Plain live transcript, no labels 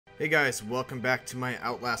Hey guys, welcome back to my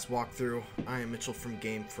Outlast walkthrough. I am Mitchell from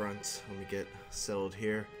GameFront. Let me get settled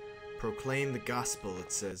here. Proclaim the gospel,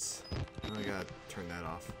 it says. Oh, I gotta turn that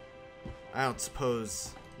off. I don't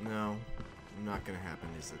suppose... No, not gonna happen,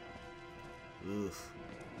 is it? Ugh.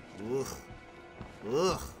 Ugh.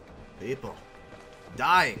 Ugh. People.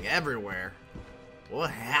 Dying everywhere.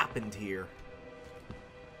 What happened here?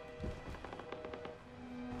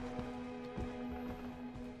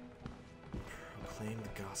 Proclaim the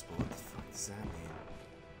gospel. What the fuck does that mean?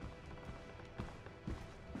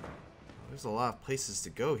 There's a lot of places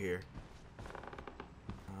to go here.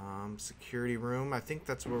 Security room. I think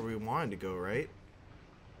that's where we wanted to go, right?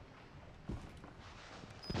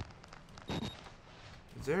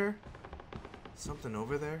 Is there something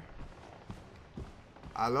over there?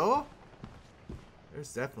 Hello?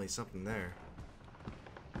 There's definitely something there.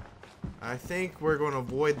 I think we're going to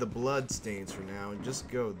avoid the blood stains for now and just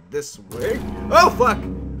go this way. Oh, fuck!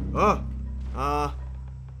 Oh,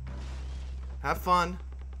 have fun.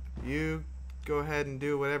 You go ahead and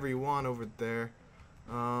do whatever you want over there.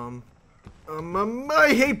 I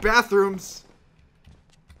hate bathrooms.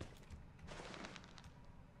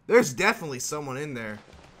 There's definitely someone in there.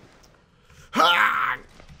 Ha!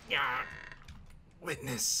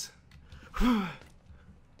 Witness.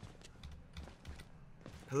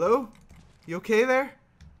 Hello? You okay there?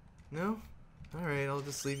 No? Alright, I'll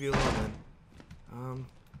just leave you alone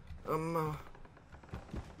then.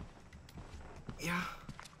 Yeah.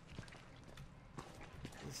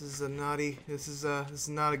 This is a naughty, this is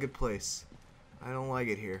not a good place. I don't like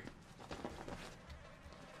it here.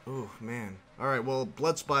 Oh, man. Alright, well,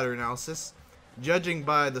 blood splatter analysis. Judging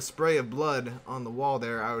by the spray of blood on the wall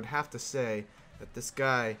there, I would have to say that this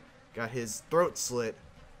guy got his throat slit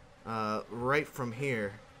right from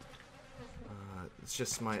here. It's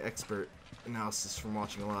just my expert analysis from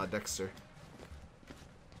watching a lot of Dexter.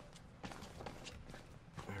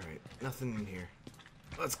 Alright, nothing in here.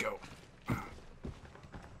 Let's go.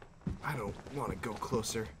 I don't want to go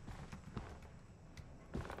closer.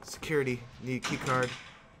 Security, need a key card.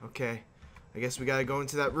 Okay, I guess we gotta go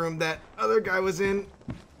into that room that other guy was in.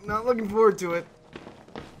 Not looking forward to it.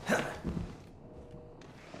 Oh,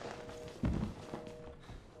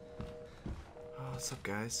 what's up,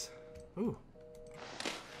 guys? Ooh.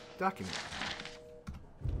 Document.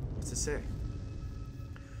 What's it say?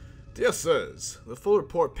 Dear sirs, the full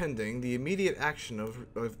report pending. The immediate action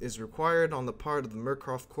is required on the part of the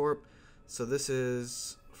Murkoff Corp. So this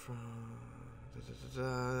is from...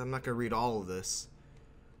 I'm not gonna read all of this.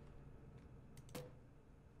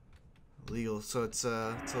 Legal. So it's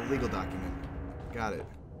a legal document. Got it.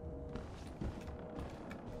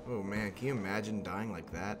 Oh man, can you imagine dying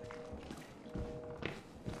like that?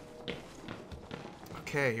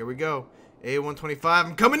 Okay, here we go. A125,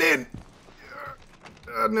 I'm coming in!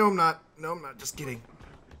 No, I'm not. No, I'm not. Just kidding.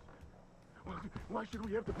 Why should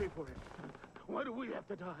we have to pay for it? Why do we have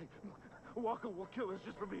to die? Walker will kill us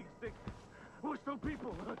just for being sick. We're still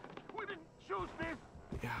people. We didn't choose this.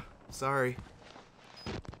 Yeah, sorry.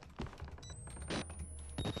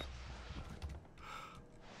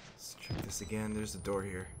 Let's check this again. There's a door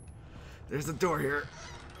here. There's a door here.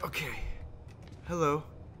 Okay. Hello,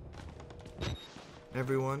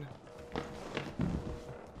 everyone.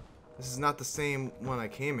 This is not the same one I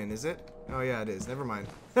came in, is it? Oh yeah, it is. Never mind.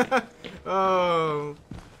 Oh,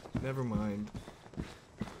 never mind.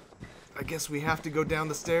 I guess we have to go down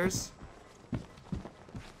the stairs.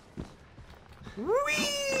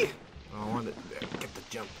 Whee! Oh, I wanted to get the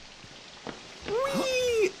jump.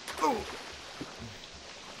 Whee! Oh!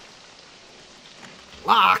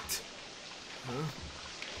 Locked! Huh?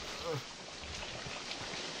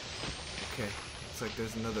 Okay, looks like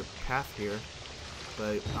there's another path here.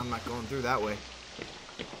 But I'm not going through that way.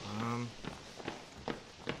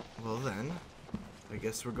 Well then, I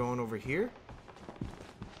guess we're going over here?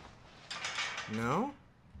 No?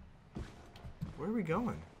 Where are we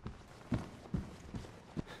going?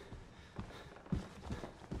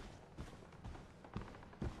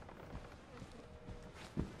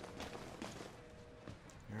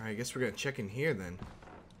 Alright, I guess we're gonna check in here then.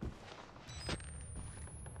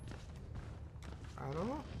 I don't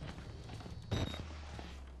know.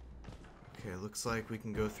 Okay, looks like we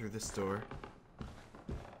can go through this door.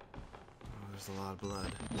 Oh, there's a lot of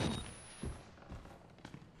blood.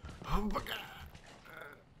 Oh my god!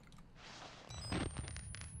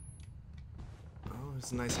 Oh,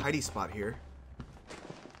 there's a nice hidey spot here.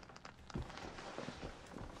 I'm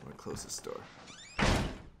gonna close this door.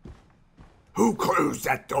 Who closed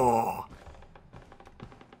that door?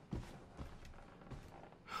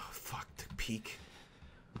 Oh, fuck, to peek.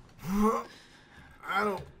 I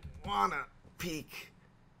don't wanna peek.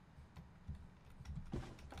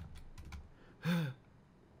 I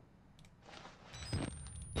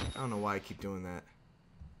don't know why I keep doing that.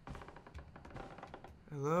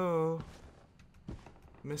 Hello?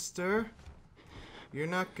 Mister? You're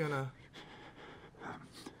not gonna...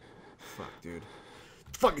 Fuck, dude.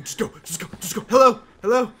 Fuck it, just go, just go, just go. Hello?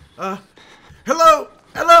 Hello? Hello? Hello?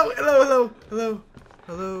 Hello? Hello? Hello?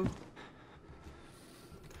 Hello?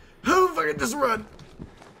 Oh, fucking just run!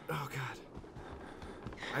 Oh, God.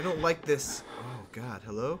 I don't like this. Oh, God.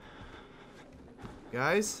 Hello?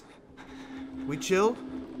 Guys? We chill?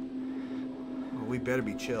 Oh, we better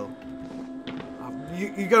be chill.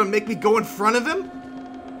 You gonna make me go in front of him?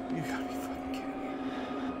 You gotta be fucking kidding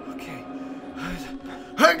me.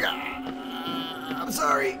 Okay. I'm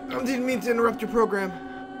sorry. I didn't mean to interrupt your program.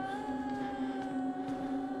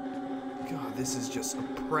 God, this is just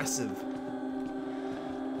oppressive.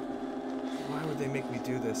 Why would they make me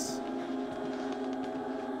do this?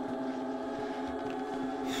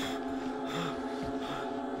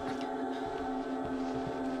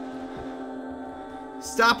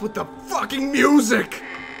 Stop with the fucking music!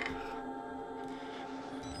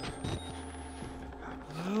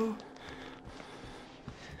 Hello?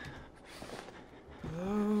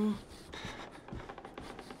 Hello?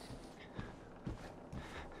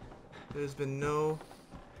 There's been no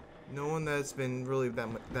one that's been really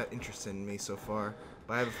that interested in me so far.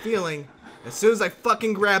 But I have a feeling, as soon as I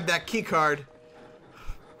fucking grab that key card,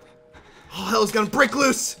 all hell's gonna break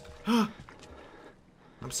loose! I'm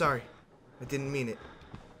sorry. I didn't mean it.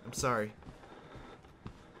 I'm sorry.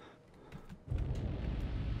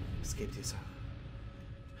 Escape the asylum.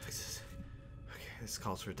 Okay, this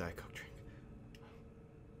calls for a Diet Coke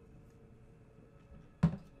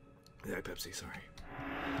drink. Diet Pepsi, sorry.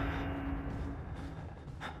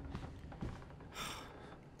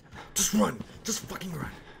 Just run! Just fucking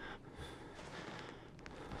run!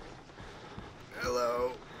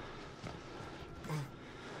 Hello? Oh,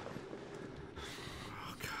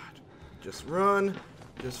 God. Just run.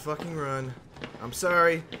 Just fucking run. I'm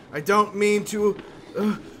sorry. I don't mean to.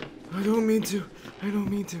 I don't mean to. I don't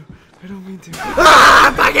mean to. I don't mean to.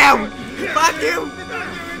 Ah! Fuck you! Fuck you!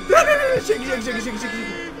 Shake it, shake it, shake it, shake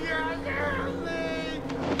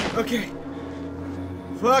it. Okay.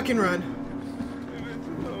 Fucking run.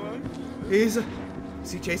 Is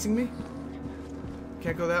he chasing me?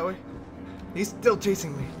 Can't go that way? He's still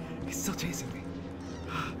chasing me. He's still chasing me.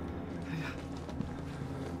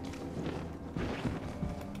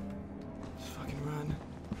 Just fucking run.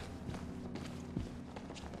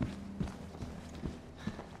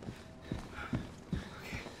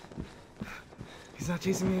 Okay. He's not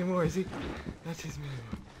chasing me anymore, is he? Not chasing me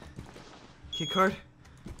anymore. Key card.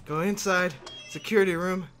 Go inside. Security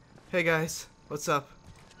room. Hey guys, what's up?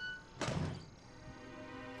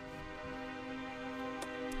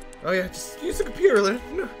 Oh yeah, just use the computer,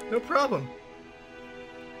 no problem.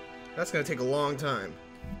 That's gonna take a long time.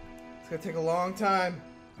 It's gonna take a long time.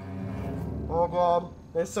 Oh God,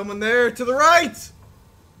 there's someone there to the right!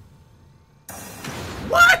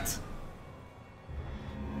 What?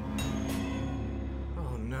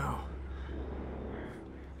 Oh no.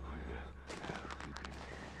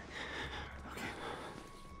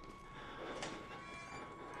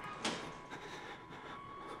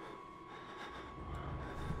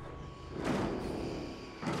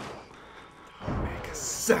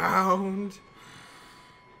 Sound.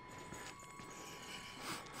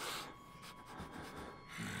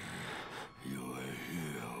 You were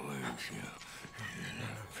here, weren't you?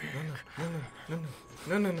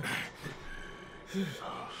 No.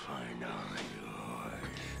 I'll find out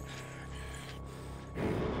yours.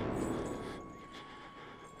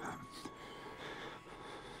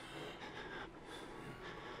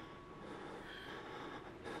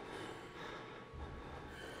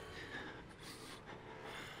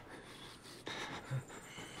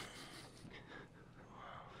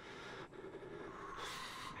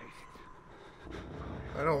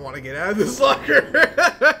 I don't want to get out of this locker. I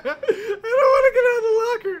don't want to get out of the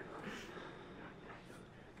locker.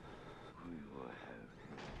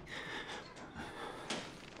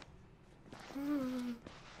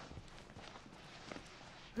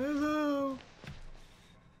 Hello.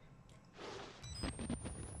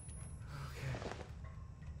 Okay.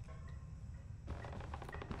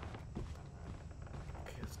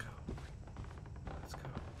 Okay, let's go. Let's go.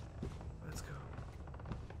 Let's go.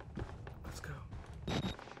 Let's go.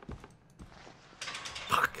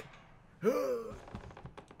 Fuck.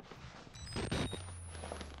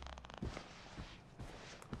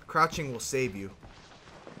 Crouching will save you.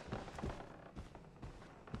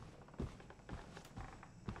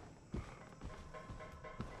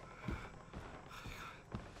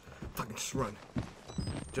 Fucking just run.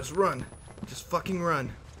 Just run. Just fucking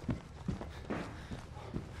run.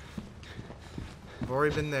 I've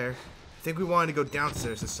already been there. I think we wanted to go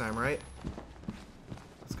downstairs this time, right?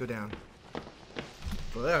 Let's go down.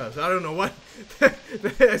 Well, I don't know what.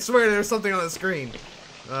 I swear there was something on the screen.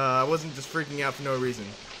 I wasn't just freaking out for no reason.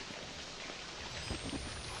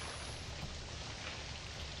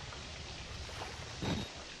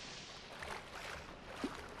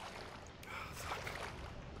 Oh, fuck.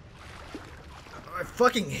 I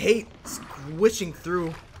fucking hate squishing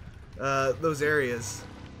through those areas.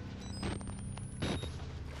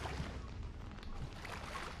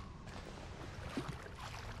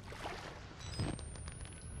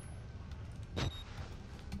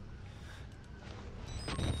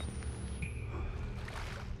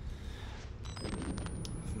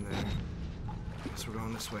 We're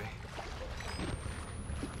going this way.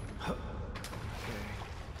 Okay.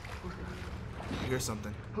 I hear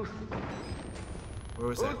something. Where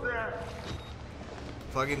was that?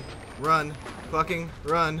 Fucking run. Fucking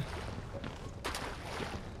run.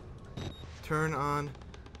 Turn on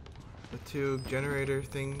the two generator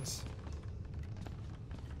things.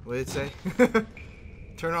 What did it say?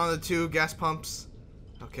 Turn on the two gas pumps.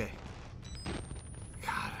 Okay.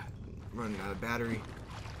 God, I'm running out of battery.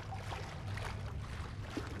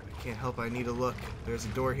 Can't help, I need to look. There's a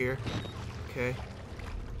door here. Okay.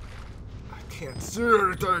 I can't see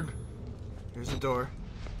anything. There's a door.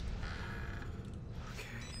 Okay.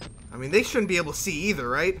 I mean, they shouldn't be able to see either,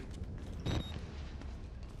 right?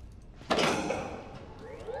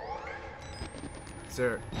 Is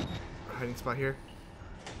there a hiding spot here?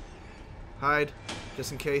 Hide,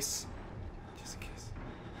 just in case. Just in case.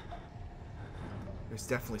 There's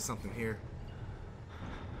definitely something here.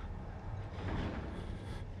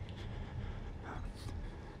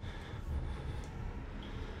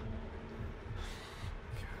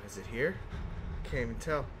 Is it here? Can't even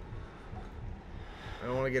tell. I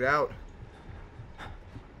don't want to get out.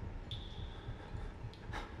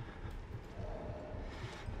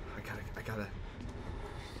 I gotta.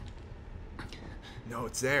 No,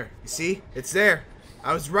 it's there. You see? It's there.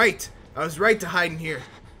 I was right. I was right to hide in here.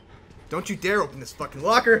 Don't you dare open this fucking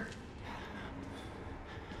locker.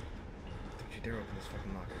 Don't you dare open this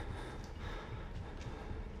fucking locker.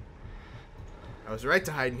 I was right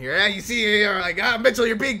to hide in here. Yeah, you see, you're like, ah, Mitchell,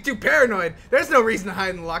 you're being too paranoid. There's no reason to hide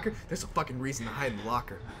in the locker. There's a fucking reason to hide in the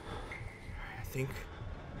locker. I think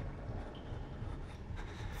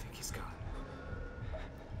he's gone.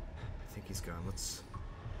 I think he's gone. Let's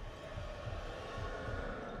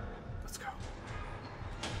go.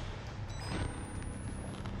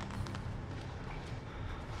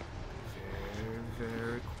 Very,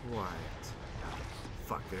 very quiet.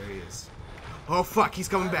 Fuck, there he is. Oh fuck, he's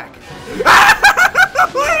coming back.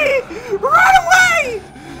 Run away!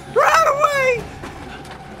 Run away!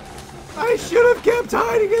 I should have kept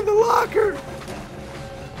hiding in the locker.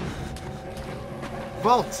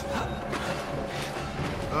 Vault.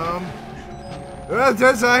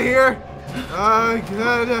 That's not here.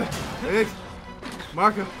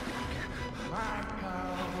 Marco.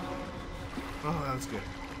 Oh, that was good.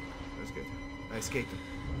 That was good. I escaped him.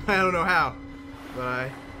 I don't know how, but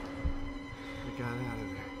I got out of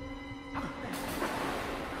there.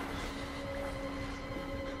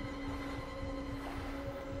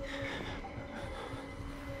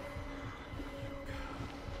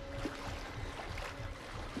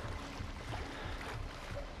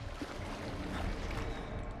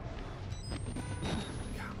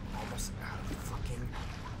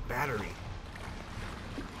 Battery.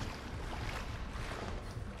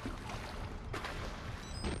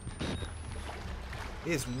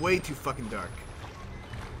 It is way too fucking dark.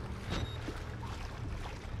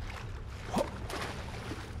 Whoa.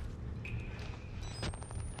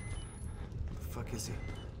 The fuck is he?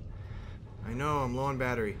 I know, I'm low on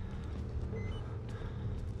battery.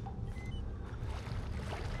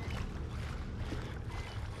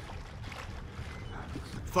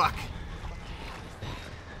 Fuck.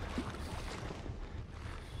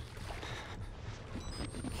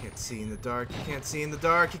 Can't see in the dark. You can't see in the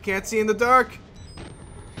dark. You can't see in the dark.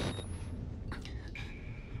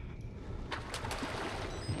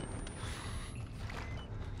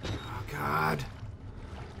 Oh God.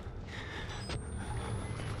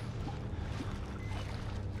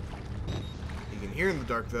 You can hear in the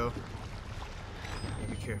dark though.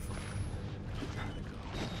 Be careful.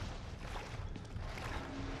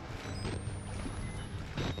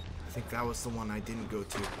 I think that was the one I didn't go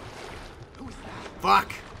to.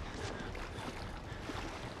 Fuck!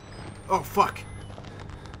 Oh, fuck!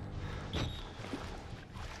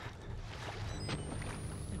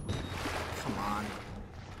 Come on.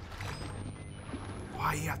 Why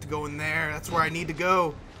Ah, you have to go in there. That's where I need to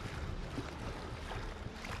go.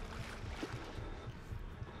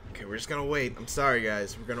 Okay, we're just gonna wait. I'm sorry,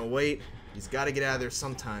 guys. We're gonna wait. He's got to get out of there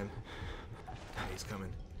sometime. Okay, he's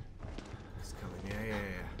coming. He's coming. Yeah.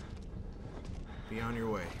 Be on your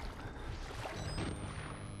way.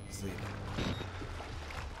 He's leaving.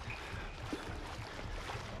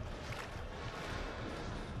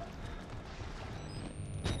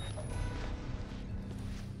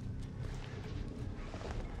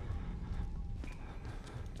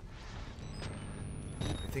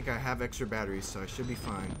 I think I have extra batteries, so I should be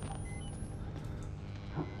fine.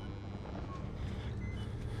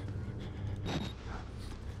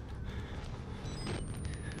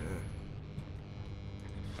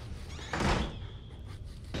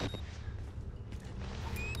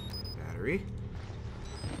 Battery.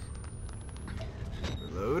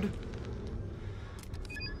 Reload.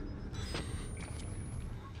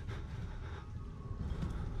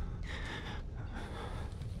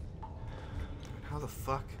 How the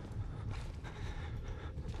fuck?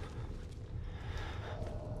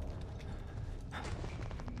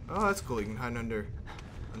 Oh, that's cool. You can hide under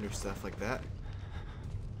stuff like that.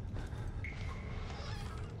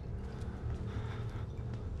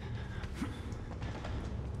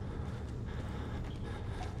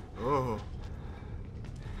 Oh.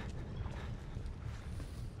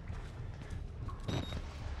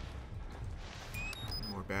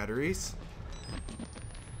 More batteries.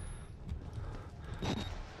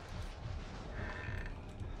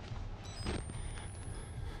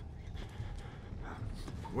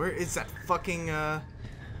 Where is that fucking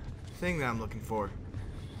thing that I'm looking for?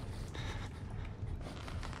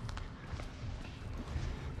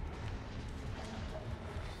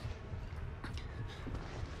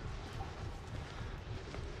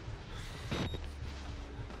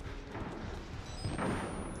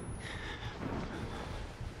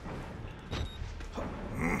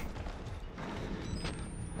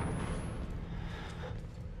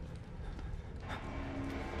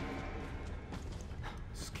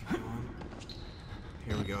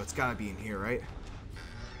 Here we go. It's gotta be in here, right?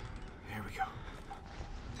 There we go.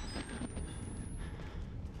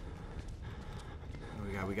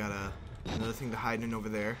 What we got another thing to hide in over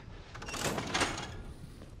there.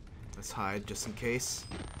 Let's hide just in case.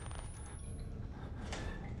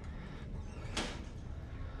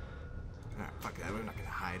 Ah, fuck that. We're not gonna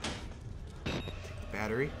hide. Take the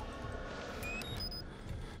battery.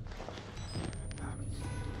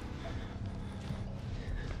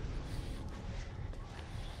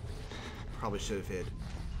 Probably should have hid.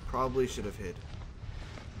 Probably should have hid.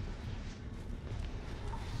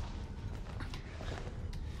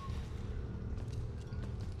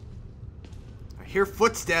 I hear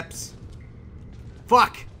footsteps.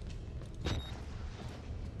 Fuck!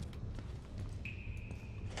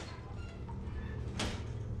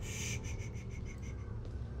 Shh.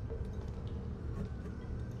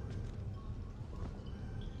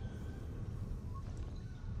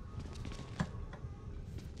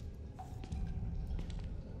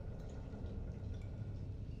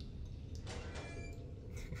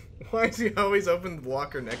 Why does he always open the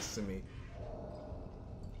locker next to me?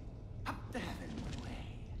 Up the heaven way.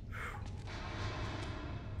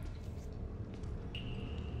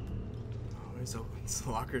 Always opens the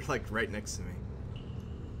locker like right next to me.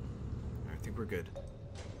 I think we're good.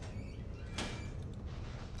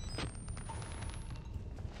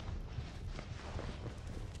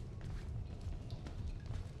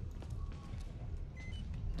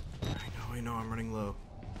 I know, I'm running low.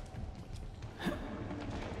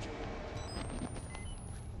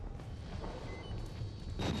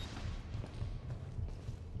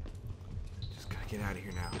 Get out of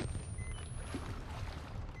here now.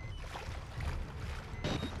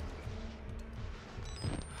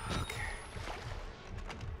 Okay.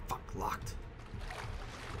 Fuck, locked.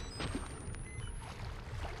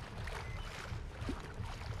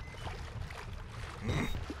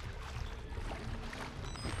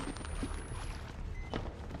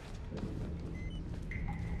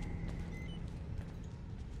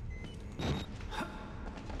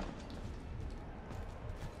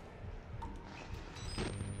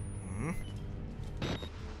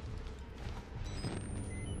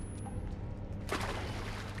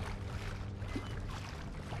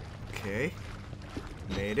 Okay.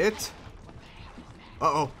 Made it.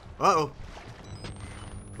 Uh-oh. Uh-oh.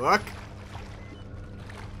 Fuck.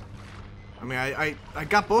 I mean, I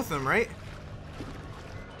got both of them, right?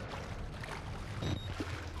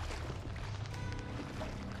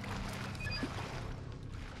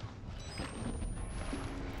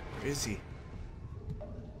 Where is he?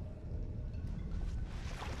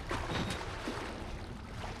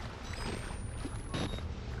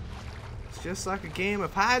 just like a game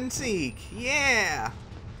of hide and seek. Yeah!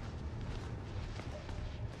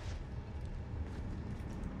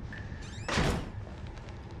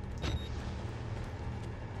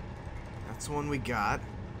 That's the one we got.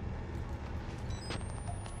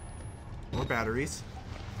 More batteries.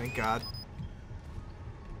 Thank God.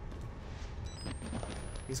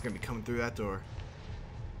 He's gonna be coming through that door.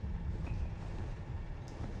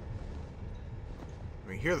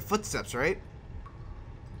 We hear the footsteps, right?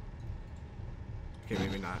 Okay,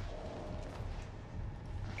 maybe not.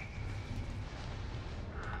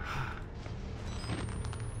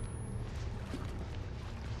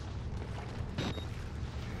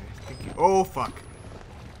 Oh, fuck.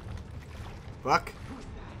 Fuck.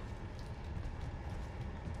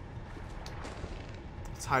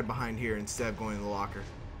 Let's hide behind here instead of going to the locker.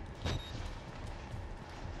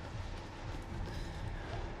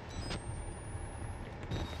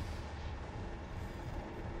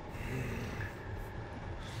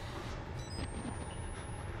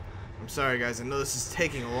 I'm sorry, guys. I know this is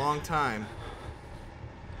taking a long time.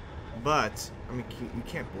 But, I mean, you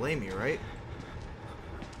can't blame me, right?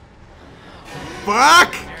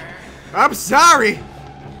 Fuck! I'm sorry!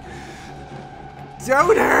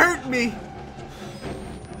 Don't hurt me!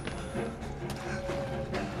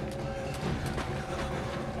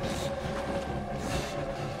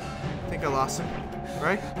 I think I lost him,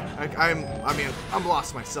 right? I mean, I'm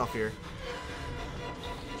lost myself here.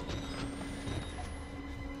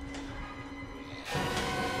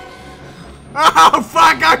 Oh,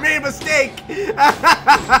 fuck! I made a mistake!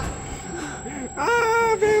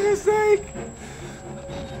 I made a mistake!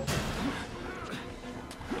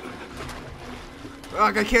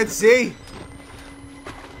 Fuck, I can't see!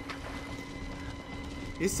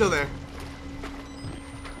 He's still there.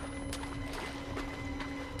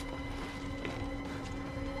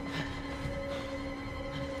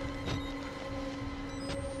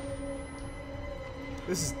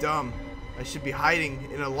 This is dumb. I should be hiding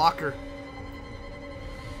in a locker.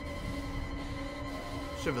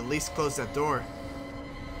 Should have at least closed that door.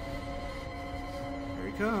 Here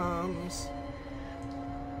he comes.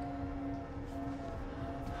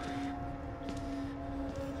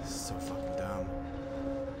 This is so fucking dumb.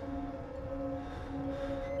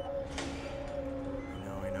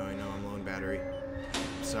 I know, I'm low on battery.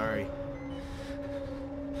 I'm sorry.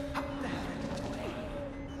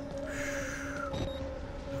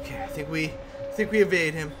 Okay, I think we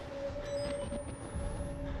evade him.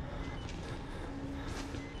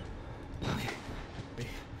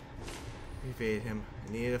 Evade him.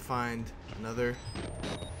 I need to find another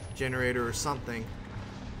generator or something.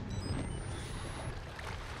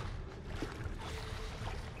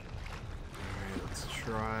 Alright, let's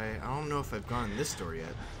try. I don't know if I've gone in this door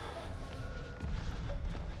yet.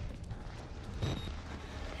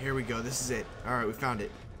 Here we go. This is it. Alright, we found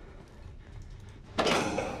it.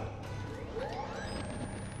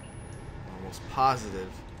 Almost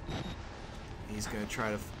positive he's gonna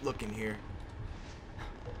try to look in here.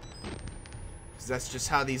 That's just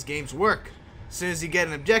how these games work. As soon as you get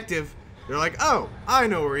an objective, they're like, oh, I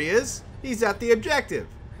know where he is. He's at the objective.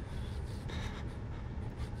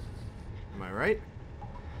 Am I right?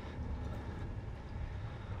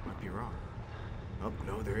 Might be wrong. Oh,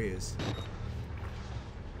 no, there he is.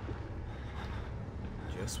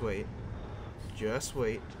 Just wait. Just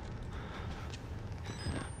wait.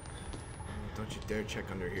 Don't you dare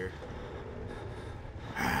check under here.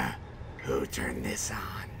 Who turned this on?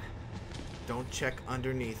 Don't check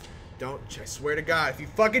underneath. I swear to God, if you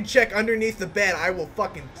fucking check underneath the bed, I will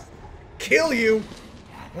fucking kill you.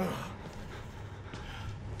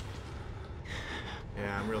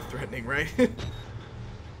 Yeah, I'm real threatening, right?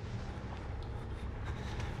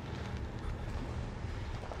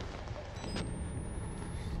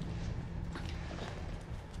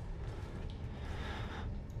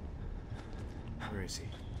 Where is he?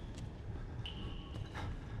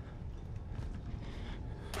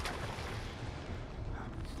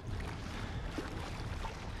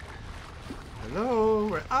 Hello,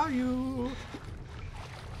 where are you?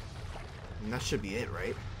 And that should be it,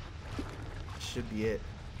 right? That should be it.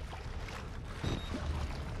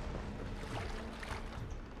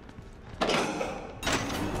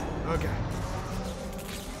 Okay.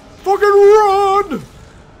 Fucking run!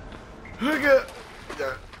 Okay.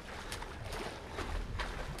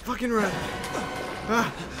 Fucking run.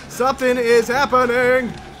 Something is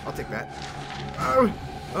happening. I'll take that. Uh-oh.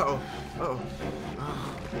 Uh-oh. Uh-oh.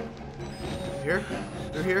 Here?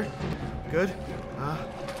 Through here? Good.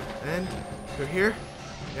 And through here?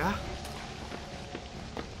 Yeah?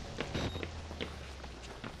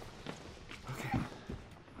 Okay.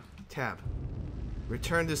 Tab.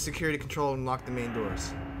 Return to security control and lock the main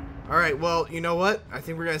doors. Alright, well, you know what? I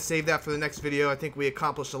think we're going to save that for the next video. I think we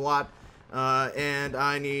accomplished a lot. And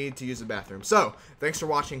I need to use the bathroom. So, thanks for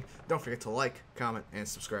watching. Don't forget to like, comment, and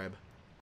subscribe.